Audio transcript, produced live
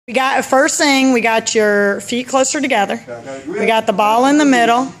We got, first thing, we got your feet closer together. We got the ball in the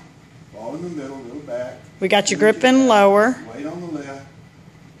middle. Ball in the middle, a little back. We got your grip in lower. Weight on the left.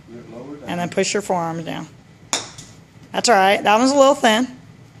 Grip lower down. And then push your forearms down. That's all right. That one's a little thin.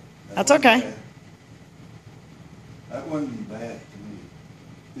 That's okay. Bad. That wasn't bad to me.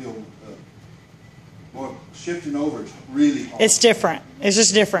 Feel, boy, shifting over is really hard. It's different. It's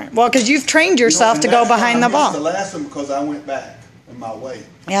just different. Well, because you've trained yourself to go behind the ball. The last one because I went back in my weight.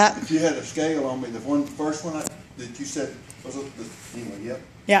 Yeah. If you had a scale on me, the first one that you said was anyway. Yep.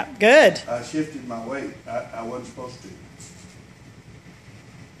 Yeah. Good. I shifted my weight. I wasn't supposed to.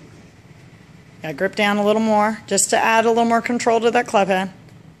 Yeah. Grip down a little more, just to add a little more control to that club head.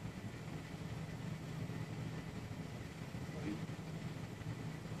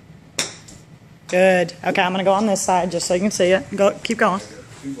 Good. Okay, I'm gonna go on this side just so you can see it. Go. Keep going. I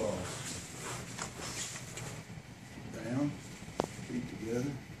got 2 balls. Down, feet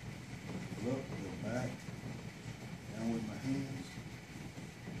together, look, go back, down with my hands,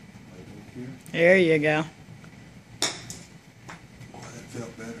 right over here. There you go. Boy, that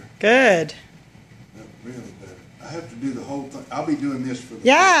felt better. Good. Felt really better. I have to do the whole thing. I'll be doing this for the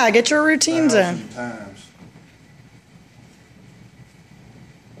Yeah, get your routines in. 1,000 times.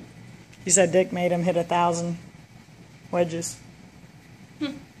 You said Dick made him hit 1,000 wedges.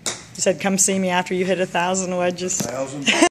 You said, come see me after you hit 1,000 wedges. 1,000.